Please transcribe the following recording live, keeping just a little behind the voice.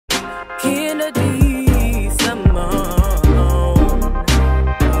melody, Simone.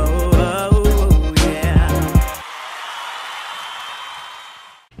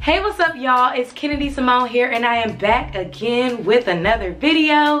 Hey, what's up y'all? It's Kennedy Simone here and I am back again with another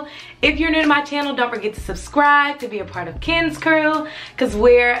video. If you're new to my channel, don't forget to subscribe to be a part of Ken's crew, because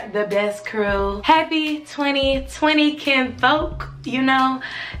we're the best crew. Happy 2020 Ken Folk, you know,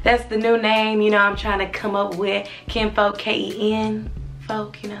 that's the new name, you know, I'm trying to come up with Ken Folk, K-E-N,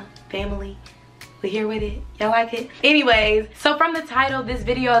 folk, you know, family. We here with it? Y'all like it? Anyways, so from the title, this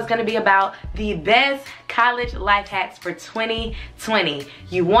video is gonna be about the best college life hacks for 2020.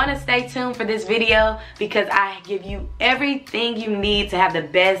 You wanna stay tuned for this video because I give you everything you need to have the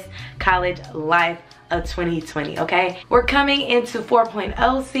best college life of 2020, okay? We're coming into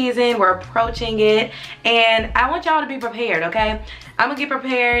 4.0 season, we're approaching it, and I want y'all to be prepared, okay? I'm gonna get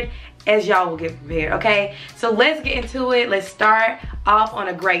prepared as y'all will get prepared, okay? So let's get into it. Let's start off on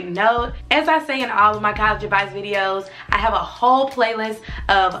a great note. As I say in all of my college advice videos, I have a whole playlist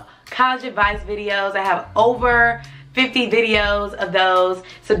of college advice videos. I have over 50 videos of those,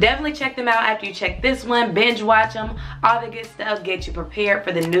 so definitely check them out after you check this one. Binge watch them, all the good stuff, get you prepared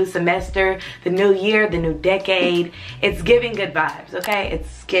for the new semester, the new year, the new decade. It's giving good vibes, okay?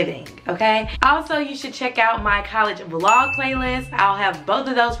 It's giving, okay? Also, you should check out my college vlog playlist. I'll have both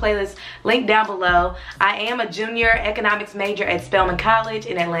of those playlists linked down below. I am a junior economics major at Spelman College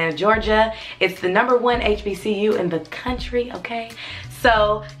in Atlanta, Georgia. It's the #1 HBCU in the country, okay?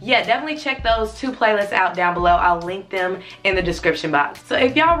 So yeah, definitely check those two playlists out down below. I'll link them in the description box. So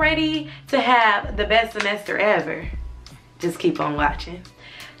if y'all ready to have the best semester ever, just keep on watching.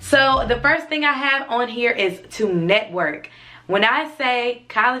 So the first thing I have on here is to network. When I say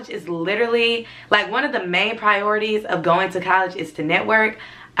college is literally, like, one of the main priorities of going to college is to network,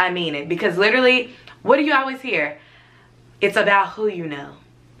 I mean it. Because literally, what do you always hear? It's about who you know,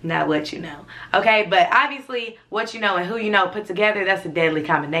 not what you know, okay? But obviously what you know and who you know put together, that's a deadly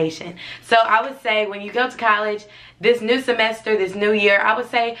combination. So I would say when you go to college this new semester, this new year, I would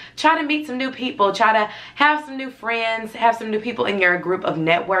say try to meet some new people, try to have some new friends, have some new people in your group of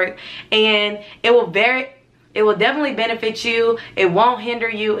network, and it will definitely benefit you. It won't hinder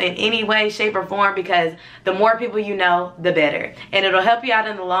you in any way, shape, or form, because the more people you know, the better. And it'll help you out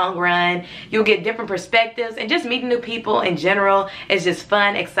in the long run. You'll get different perspectives, and just meeting new people in general is just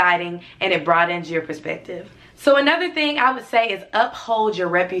fun, exciting, and it broadens your perspective. So another thing I would say is uphold your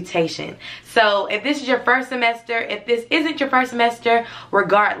reputation. So if this is your first semester, if this isn't your first semester,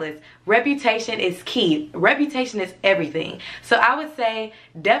 regardless, reputation is key. Reputation is everything. So I would say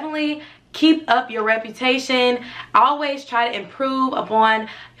definitely keep up your reputation. Always try to improve upon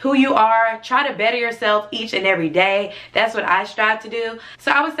who you are. Try to better yourself each and every day. That's what I strive to do.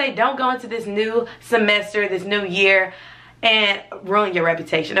 So I would say don't go into this new semester, this new year, and ruin your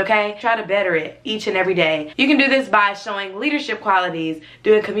reputation, okay? Try to better it each and every day. You can do this by showing leadership qualities,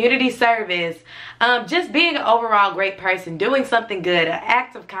 doing community service, just being an overall great person, doing something good, an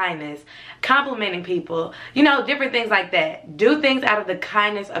act of kindness, complimenting people, you know, different things like that. Do things out of the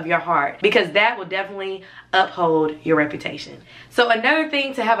kindness of your heart, because that will definitely uphold your reputation. So another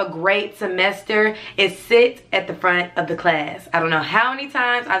thing to have a great semester is sit at the front of the class. I don't know how many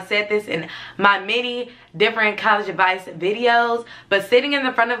times I've said this in my many different college advice videos, but sitting in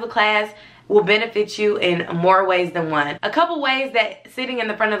the front of the class will benefit you in more ways than one. A couple ways that sitting in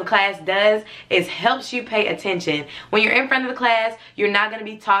the front of the class does is helps you pay attention. When you're in front of the class, you're not gonna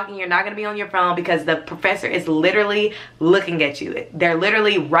be talking, you're not gonna be on your phone, because the professor is literally looking at you. They're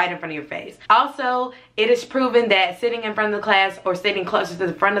literally right in front of your face. Also, it is proven that sitting in front of the class or sitting closer to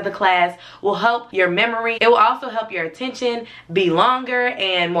the front of the class will help your memory. It will also help your attention be longer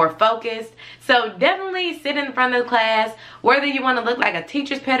and more focused. So definitely sit in front of the class, whether you wanna look like a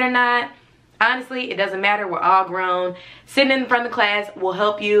teacher's pet or not. Honestly, it doesn't matter. We're all grown. Sitting in front of the class will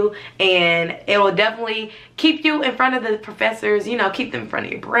help you, and it will definitely keep you in front of the professors, you know, keep them in front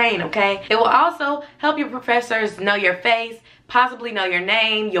of your brain, okay? It will also help your professors know your face, possibly know your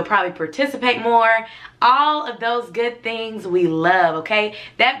name. You'll probably participate more. All of those good things we love, okay?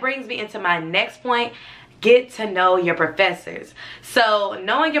 That brings me into my next point. Get to know your professors. So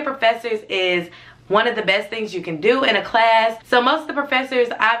knowing your professors is one of the best things you can do in a class. So most of the professors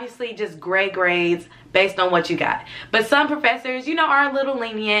obviously just grade grades based on what you got. But some professors, you know, are a little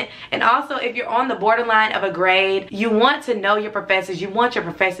lenient. And also, if you're on the borderline of a grade, you want to know your professors. You want your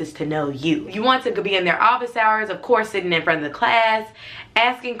professors to know you. You want to be in their office hours, of course, sitting in front of the class,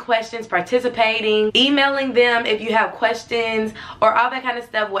 asking questions, participating, emailing them if you have questions, or all that kind of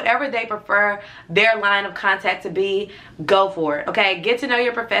stuff. Whatever they prefer their line of contact to be, go for it, okay? Get to know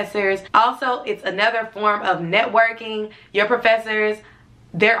your professors. Also, it's another form of networking. Your professors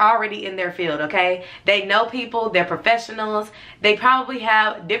they're already in their field, okay? They know people, they're professionals. They probably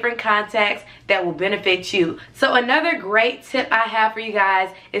have different contacts that will benefit you. So another great tip I have for you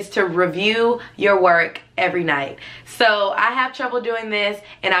guys is to review your work every night. So I have trouble doing this,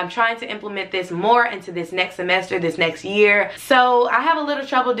 and I'm trying to implement this more into this next semester, this next year. So I have a little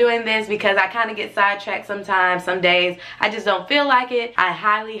trouble doing this because I kind of get sidetracked sometimes. Some days I just don't feel like it. I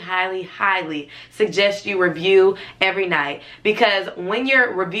highly, highly, highly suggest you review every night, because when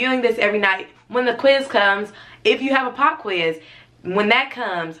you're reviewing this every night, when the quiz comes, if you have a pop quiz, when that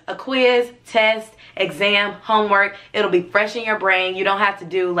comes, a quiz, test, exam, homework, it'll be fresh in your brain. You don't have to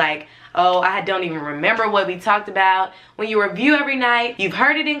do like, oh, I don't even remember what we talked about. When you review every night, you've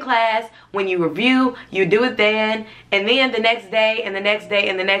heard it in class. When you review, you do it then, and then the next day, and the next day,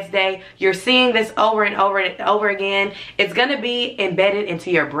 and the next day, you're seeing this over and over and over again. It's gonna be embedded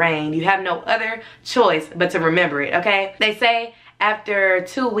into your brain. You have no other choice but to remember it, okay? They say after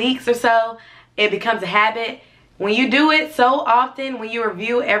 2 weeks or so, it becomes a habit. When you do it so often, when you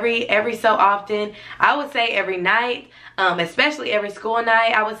review every so often, I would say every night, especially every school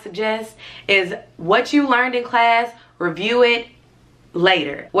night, I would suggest is what you learned in class, review it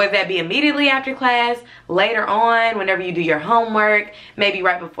later. Whether that be immediately after class, later on, whenever you do your homework, maybe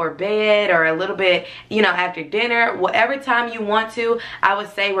right before bed, or a little bit, you know, after dinner, whatever time you want to, I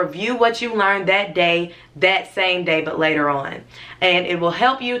would say review what you learned that day, that same day, but later on. And it will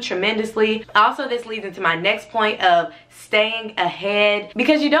help you tremendously. Also, this leads into my next point of staying ahead,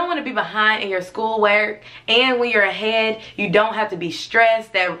 because you don't want to be behind in your schoolwork, and when you're ahead, you don't have to be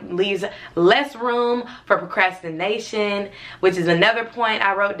stressed. That leaves less room for procrastination, which is another point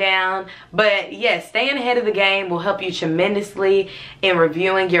I wrote down. But yes, staying ahead of the game will help you tremendously, and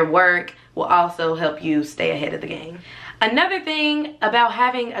reviewing your work will also help you stay ahead of the game. Another thing about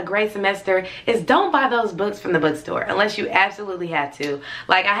having a great semester is don't buy those books from the bookstore unless you absolutely have to.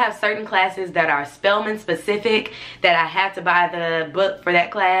 Like, I have certain classes that are Spelman specific that I have to buy the book for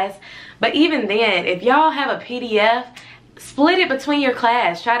that class. But even then, if y'all have a PDF, split it between your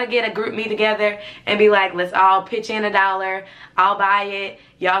class. Try to get a group meet together and be like, let's all pitch in $1. I'll buy it.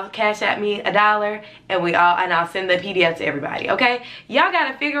 Y'all cash at me $1, and I'll send the PDF to everybody, okay? Y'all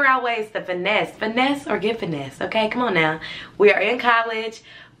gotta figure out ways to finesse or get finesse, okay? Come on now. We are in college,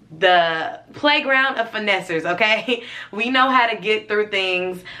 the playground of finessers, okay? We know how to get through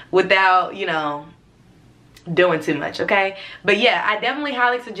things without, you know, doing too much, okay? But yeah, I definitely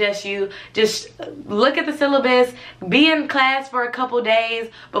highly suggest you just look at the syllabus, be in class for a couple days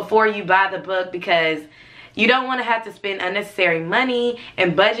before you buy the book, because you don't want to have to spend unnecessary money,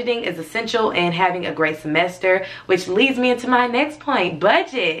 and budgeting is essential in having a great semester, which leads me into my next point,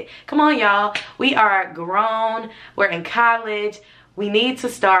 budget. Come on, y'all. We are grown. We're in college. We need to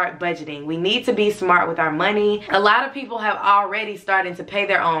start budgeting. We need to be smart with our money. A lot of people have already started to pay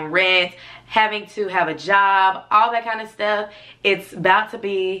their own rent, having to have a job, all that kind of stuff. It's about to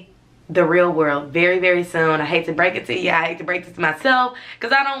be the real world very, very soon. I hate to break it to you. I hate to break this to myself,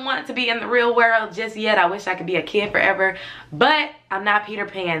 because I don't want to be in the real world just yet. I wish I could be a kid forever, but I'm not Peter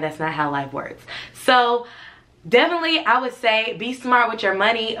Pan. That's not how life works. So definitely, I would say be smart with your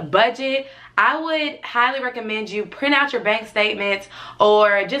money, budget. I would highly recommend you print out your bank statements,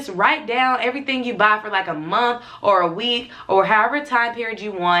 or just write down everything you buy for like a month or a week or however time period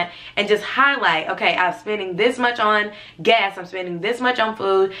you want, and just highlight, okay, I'm spending this much on gas, I'm spending this much on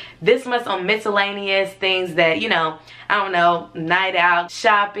food, this much on miscellaneous things that, you know, I don't know, night out,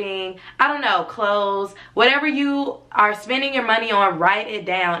 shopping, I don't know, clothes, whatever you are spending your money on, write it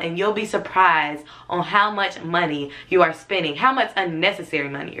down, and you'll be surprised on how much money you are spending, how much unnecessary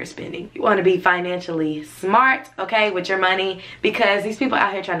money you're spending. You want to be financially smart, okay, with your money, because these people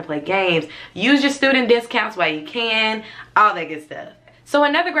out here trying to play games. Use your student discounts while you can, all that good stuff. So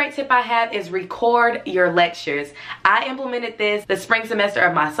another great tip I have is record your lectures. I implemented this the spring semester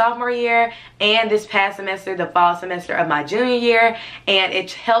of my sophomore year, and this past semester, the fall semester of my junior year, and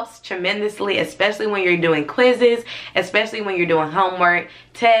it helps tremendously, especially when you're doing quizzes, especially when you're doing homework,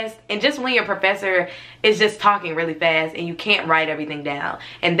 tests, and just when your professor is just talking really fast and you can't write everything down.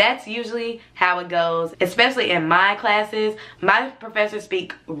 And that's usually how it goes, especially in my classes. My professors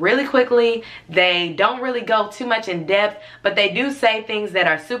speak really quickly. They don't really go too much in depth, but they do say things that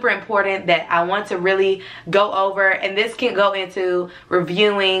are super important that I want to really go over. And this can go into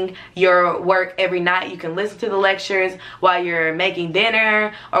reviewing your work every night. You can listen to the lectures while you're making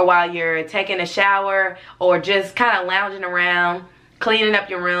dinner, or while you're taking a shower, or just kind of lounging around, cleaning up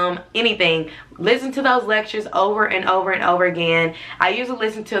your room, anything. Listen to those lectures over and over and over again. I usually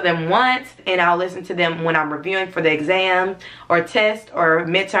listen to them once, and I'll listen to them when I'm reviewing for the exam or test or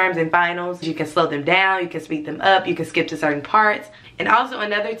midterms and finals. You can slow them down, you can speed them up, you can skip to certain parts. And also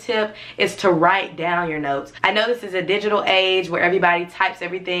another tip is to write down your notes. I know this is a digital age where everybody types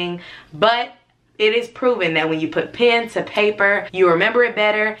everything, but it is proven that when you put pen to paper, you remember it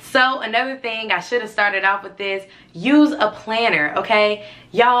better. So another thing, I should have started off with this, use a planner, okay?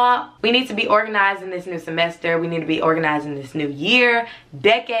 Y'all, we need to be organized in this new semester. We need to be organized in this new year,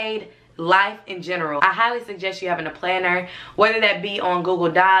 decade, life in general. I highly suggest you having a planner, whether that be on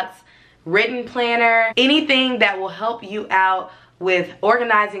Google Docs, written planner, anything that will help you out with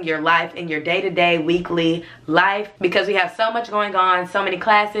organizing your life in your day-to-day, weekly life, because we have so much going on, so many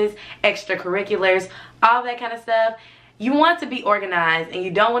classes, extracurriculars, all that kind of stuff. You want to be organized and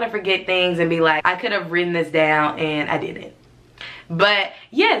you don't want to forget things and be like, I could have written this down and I didn't. But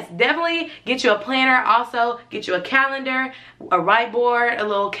yes, definitely get you a planner. Also get you a calendar, a whiteboard, a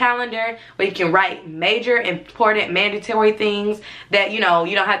little calendar where you can write major, important, mandatory things that, you know,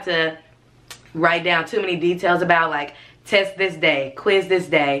 you don't have to write down too many details about, like test this day, quiz this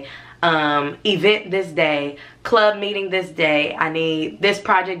day, event this day, club meeting this day, I need this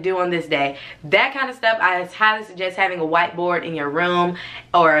project due on this day. That kind of stuff, I highly suggest having a whiteboard in your room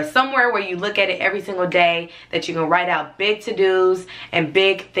or somewhere where you look at it every single day, that you can write out big to-dos and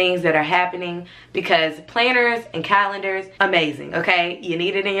big things that are happening, because planners and calendars, amazing, okay? You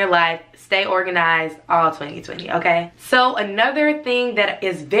need it in your life. Stay organized all 2020, okay? So another thing that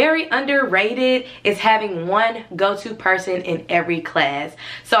is very underrated is having one go-to person in every class.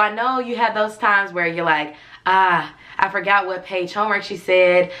 So I know you have those times where you're like, I forgot what page homework she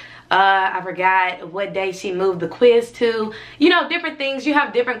said. I forgot what day she moved the quiz to. You know, different things. You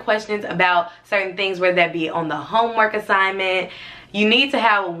have different questions about certain things, whether that be on the homework assignment. You need to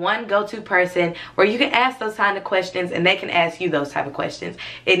have one go-to person where you can ask those kind of questions and they can ask you those type of questions.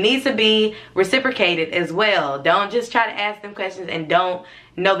 It needs to be reciprocated as well. Don't just try to ask them questions and don't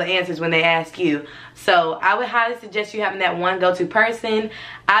know the answers when they ask you. So I would highly suggest you having that one go-to person.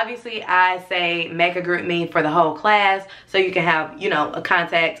 Obviously, I say make a group meet for the whole class so you can have, you know, a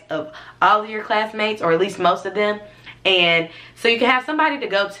contact of all of your classmates, or at least most of them. And so you can have somebody to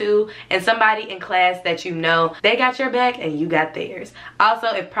go to and somebody in class that you know they got your back and you got theirs. Also,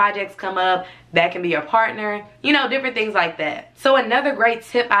 if projects come up, that can be your partner, you know, different things like that. So another great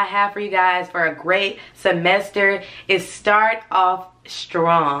tip I have for you guys for a great semester is start off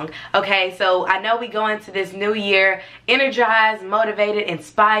strong. Okay, so I know we go into this new year energized, motivated,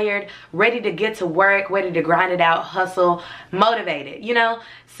 inspired, ready to get to work, ready to grind it out, hustle, motivated, you know.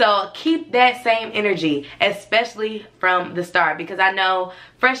 So keep that same energy, especially from the start, because I know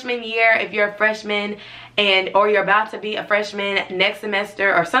freshman year, if you're a freshman or you're about to be a freshman next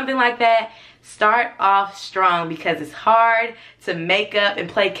semester or something like that, start off strong, because it's hard to make up and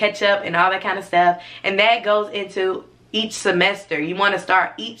play catch up and all that kind of stuff. And that goes into each semester. You want to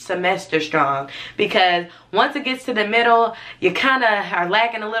start each semester strong, because once it gets to the middle, you kind of are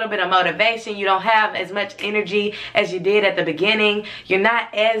lacking a little bit of motivation. You don't have as much energy as you did at the beginning. You're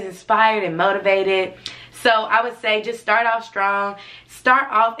not as inspired and motivated. So I would say just start off strong. Start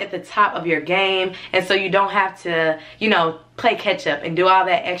off at the top of your game, and so you don't have to, you know, play catch up and do all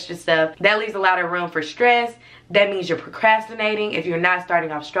that extra stuff. That leaves a lot of room for stress. That means you're procrastinating if you're not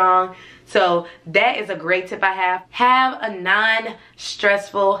starting off strong. So that is a great tip I have. Have a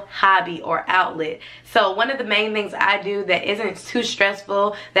non-stressful hobby or outlet. So one of the main things I do that isn't too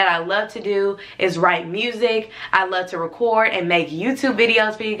stressful that I love to do is write music. I love to record and make YouTube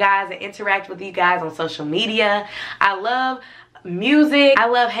videos for you guys and interact with you guys on social media. I love music. I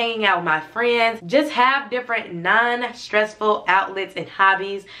love hanging out with my friends. Just have different non-stressful outlets and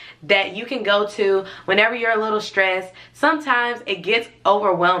hobbies that you can go to whenever you're a little stressed. Sometimes it gets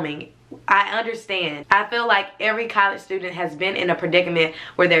overwhelming. I understand. I feel like every college student has been in a predicament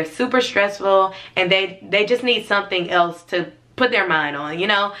where they're super stressful and they just need something else to put their mind on, you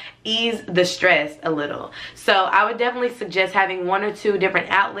know, ease the stress a little. So I would definitely suggest having one or two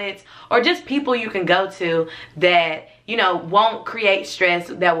different outlets, or just people you can go to that, you know, won't create stress,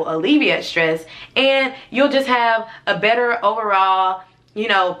 that will alleviate stress, and you'll just have a better overall, you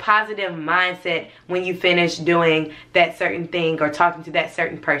know, positive mindset when you finish doing that certain thing or talking to that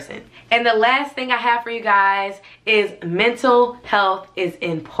certain person. And the last thing I have for you guys is mental health is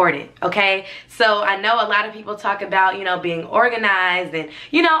important, okay? So I know a lot of people talk about, you know, being organized, and,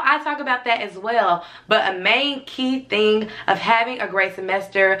 you know, I talk about that as well. But a main key thing of having a great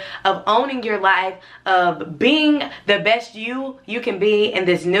semester, of owning your life, of being the best you can be in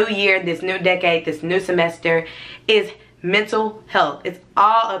this new year, this new decade, this new semester, is mental health. It's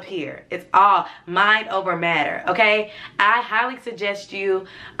all up here. It's all mind over matter, okay? I highly suggest you,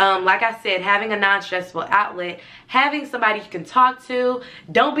 like I said, having a non-stressful outlet, having somebody you can talk to.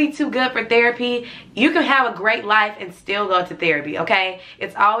 Don't be too good for therapy. You can have a great life and still go to therapy, okay?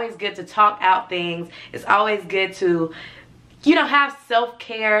 It's always good to talk out things. It's always good to, you know, have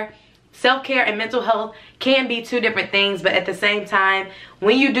self-care. Self-care and mental health can be two different things, but at the same time,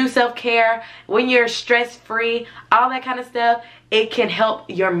 when you do self-care, when you're stress-free, all that kind of stuff, it can help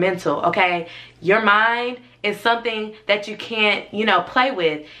your mental, okay? Your mind is something that you can't, you know, play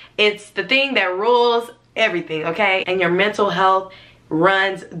with. It's the thing that rules everything, okay? And your mental health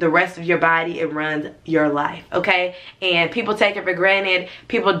runs the rest of your body. It runs your life, okay? And people take it for granted.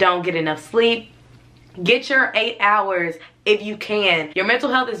 People don't get enough sleep. Get your 8 hours if you can. Your mental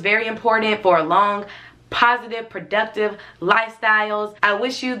health is very important for a long, positive, productive lifestyles. I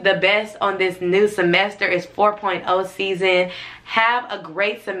wish you the best on this new semester. It's 4.0 season. Have a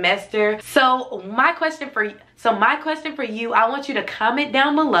great semester. So my question for you, I want you to comment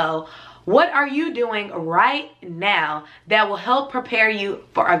down below. What are you doing right now that will help prepare you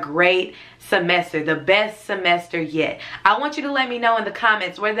for a great semester, the best semester yet? I want you to let me know in the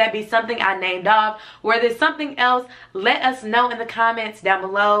comments, whether that be something I named off, whether it's something else. Let us know in the comments down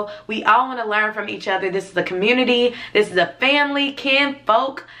below. We all want to learn from each other. This is a community. This is a family. Ken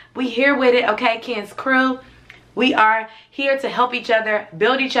folk, we here with it, okay? Ken's crew. We are here to help each other,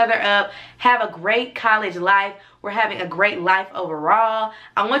 build each other up, have a great college life. We're having a great life overall.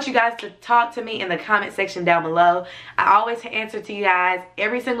 I want you guys to talk to me in the comment section down below. I always answer to you guys,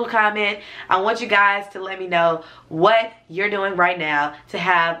 every single comment. I want you guys to let me know what you're doing right now to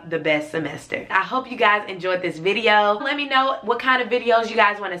have the best semester. I hope you guys enjoyed this video. Let me know what kind of videos you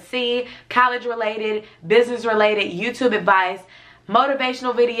guys want to see, college related, business related, YouTube advice,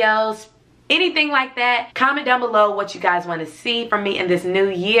 motivational videos, anything like that. Comment down below what you guys want to see from me in this new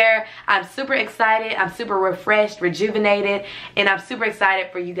year. I'm super excited. I'm super refreshed, rejuvenated, and I'm super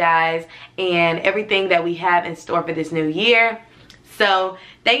excited for you guys and everything that we have in store for this new year. So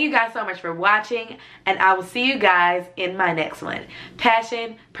thank you guys so much for watching, and I will see you guys in my next one.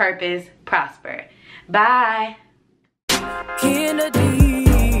 Passion, purpose, prosper. Bye.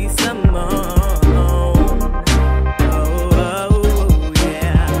 Kennedy, Simone.